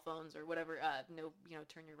no cell phones or whatever, no, you know,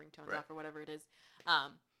 turn your ringtones off or whatever it is.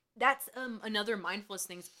 That's another mindfulness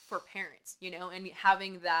thing for parents, you know, and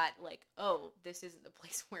having that, like, oh, this isn't the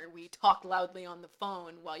place where we talk loudly on the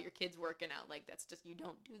phone while your kid's working out. Like, that's just, you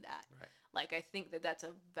don't do that. Right. Like, I think that's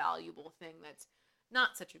a valuable thing that's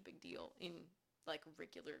not such a big deal in, like,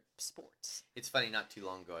 regular sports. It's funny, not too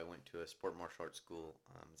long ago I went to a sport martial arts school.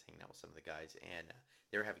 I was hanging out with some of the guys, and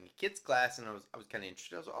they were having a kids class, and I was kind of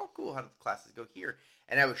interested. I was like, oh, cool, how do the classes go here?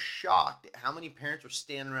 And I was shocked at how many parents were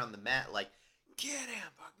standing around the mat like, get him,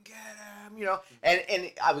 fucking get him, you know?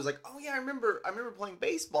 And I was like, oh yeah, I remember playing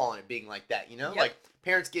baseball and it being like that, you know? Like,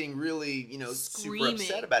 parents getting really, you know, super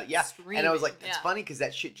upset about it. Yeah. And I was like, it's funny because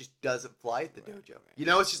that shit just doesn't fly at the dojo. You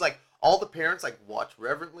know, it's just like, all the parents, like, watch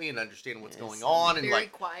reverently and understand what's going on. And, very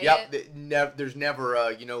like, quiet. There's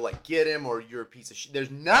never, you know, like, get him or you're a piece of shit. There's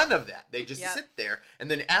none of that. They just sit there. And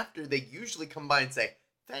then after, they usually come by and say,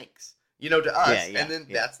 thanks. to us, Yeah, yeah, and then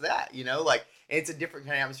yeah. that's that, like, and it's a different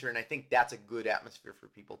kind of atmosphere, and I think that's a good atmosphere for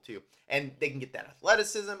people too, and they can get that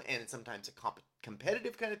athleticism, and it's sometimes a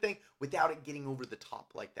competitive kind of thing without it getting over the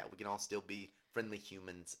top like that. We can all still be friendly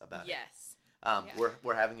humans about it. Yes.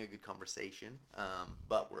 We're having a good conversation,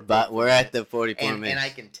 but we're at the 44 and minutes. I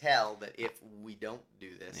can tell that if we don't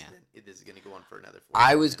do this, Yeah. then this is going to go on for another 40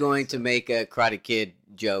 I was minutes, going to so- make a Karate Kid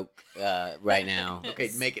joke right now.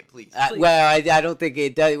 Okay, make it, please. Well, I don't think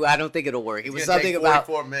it does. I don't think it'll work. It It's was gonna something take about.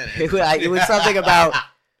 44 minutes. It was something about.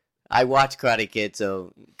 I watched Karate Kid,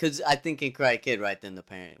 so because I think in Karate Kid, right then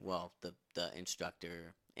the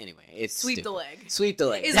instructor. Anyway, it's Sweep the stupid. leg. Sweep the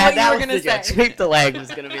leg. Is that what you were was gonna the joke. say. Sweep the leg was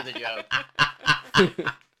gonna be the joke.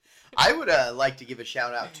 I would like to give a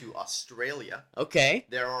shout out to Australia. Okay.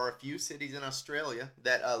 There are a few cities in Australia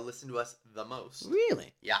that listen to us the most.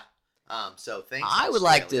 Really? Yeah. So thanks. I would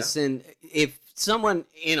like to Australia. send if someone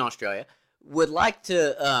in Australia would like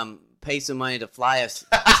to pay some money to fly us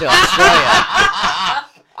to Australia.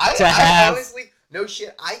 I have- honestly, no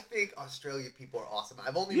shit. I think Australia people are awesome.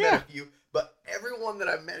 I've only Yeah. met a few, but everyone that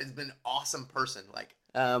I've met has been an awesome person. Like,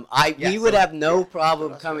 We would so- have no yeah,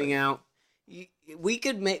 problem so coming Australia. out. We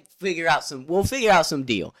could we'll figure out some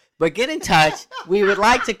deal. But get in touch. We would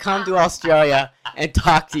like to come to Australia and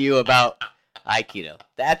talk to you about Aikido.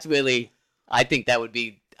 That's really, I think I would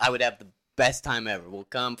have the best time ever. We'll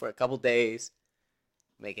come for a couple days,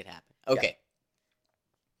 make it happen. Okay.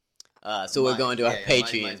 So we're going to our Mine's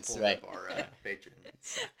Patreons, pulling right? up our,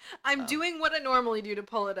 Patreons. I'm doing what I normally do to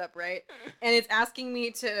pull it up, right? And it's asking me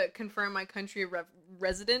to confirm my country of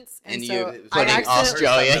residence. And so you I put in accident-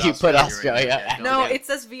 Australia. You put Australia. Yeah, don't No, do it. it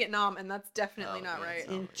says Vietnam, and that's definitely Oh, not yeah, right. it's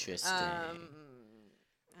not. Interesting. I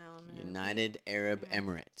don't know. United Arab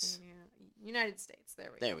Emirates. Yeah. United States. There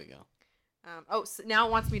we go. There we go. So now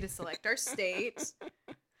it wants me to select our state.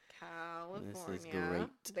 California.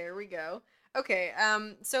 great. There we go. Okay.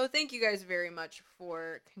 So thank you guys very much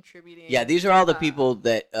for contributing. Yeah, these are all the people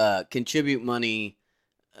that contribute money,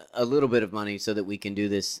 a little bit of money, so that we can do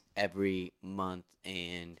this every month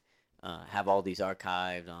and have all these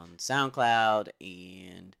archived on SoundCloud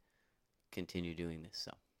and continue doing this.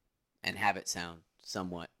 So, and have it sound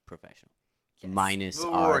somewhat professional, Yes. minus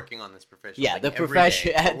We're our working on this professional. yeah, thing the every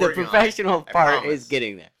profession, day. We're the working on it. professional I part promise. is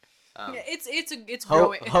getting there. Yeah, it's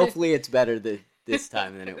growing. Hopefully, it's better this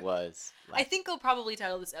time than it was. I think I'll probably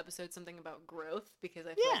title this episode something about growth because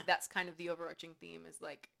I feel Yeah. like that's kind of the overarching theme is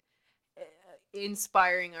like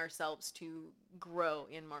inspiring ourselves to grow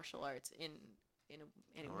in martial arts in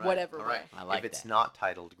All right, whatever all way. right. I like if it's that. not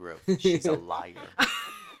titled growth, she's a liar.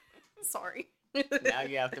 Sorry. Now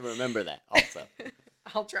you have to remember that also.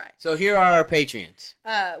 I'll try. So here are our Patreons.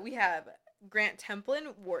 We have Grant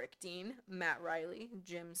Templin, Warwick Dean, Matt Riley,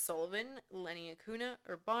 Jim Sullivan, Lenny Acuna,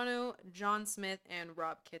 Urbano, John Smith, and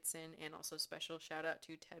Rob Kitson. And also special shout out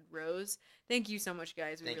to Ted Rose. Thank you so much,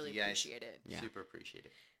 guys. We Thank really you, guys. appreciate it. Yeah. Super appreciate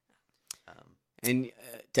it. And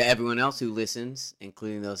to everyone else who listens,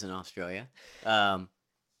 including those in Australia,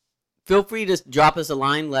 feel free to drop us a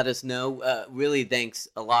line. Let us know. Really, thanks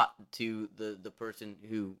a lot to the person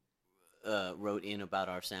who wrote in about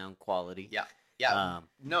our sound quality. Yeah. Yeah.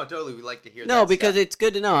 No, totally. We like to hear that. No, because stuff. it's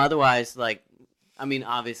good to know. Otherwise,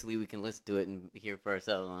 obviously we can listen to it and hear for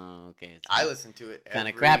ourselves. Oh, okay. I listen to it kinda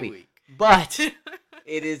every crappy. week. But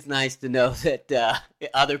it is nice to know that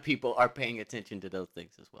other people are paying attention to those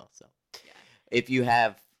things as well. So, Yeah. if you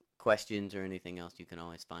have questions or anything else, you can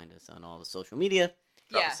always find us on all the social media.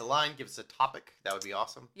 Drop Yeah. us a line. Give us a topic. That would be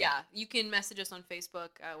awesome. Yeah, you can message us on Facebook.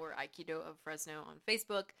 We're Aikido of Fresno on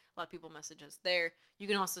Facebook. A lot of people message us there. You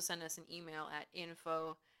can also send us an email at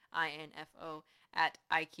info at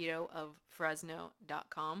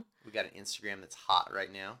aikidoofresno.com. We got an Instagram that's hot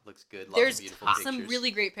right now. Looks good. Lots There's of beautiful some pictures.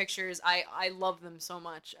 really great pictures. I love them so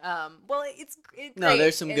much. Well, it's No, great.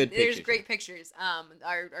 there's some good There's pictures, great pictures.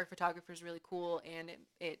 Our photographer's really cool, and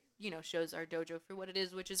it shows our dojo for what it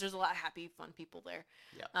is, which is there's a lot of happy, fun people there.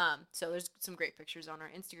 Yeah. So there's some great pictures on our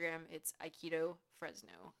Instagram. It's Aikido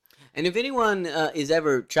Fresno. And if anyone is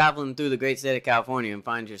ever traveling through the great state of California and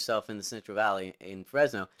finds yourself in the Central Valley in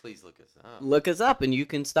Fresno, Please look us up. look us up and you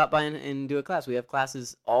can stop by and do a class. We have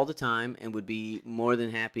classes all the time and would be more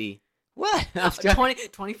than happy. What? I'm trying-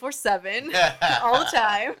 24/7 all the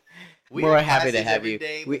time. We More have happy to classes have every you.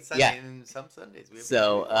 day, We- but Sunday, yeah. and some Sundays. We have So,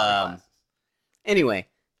 we have a lot of classes. Anyway,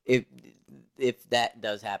 if that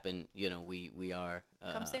does happen, we are.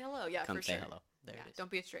 Come say hello. Yeah, Come for say sure. hello. There Yeah, it is.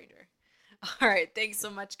 don't be a stranger. All right. Thanks so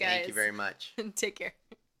much, guys. Thank you very much. Take care.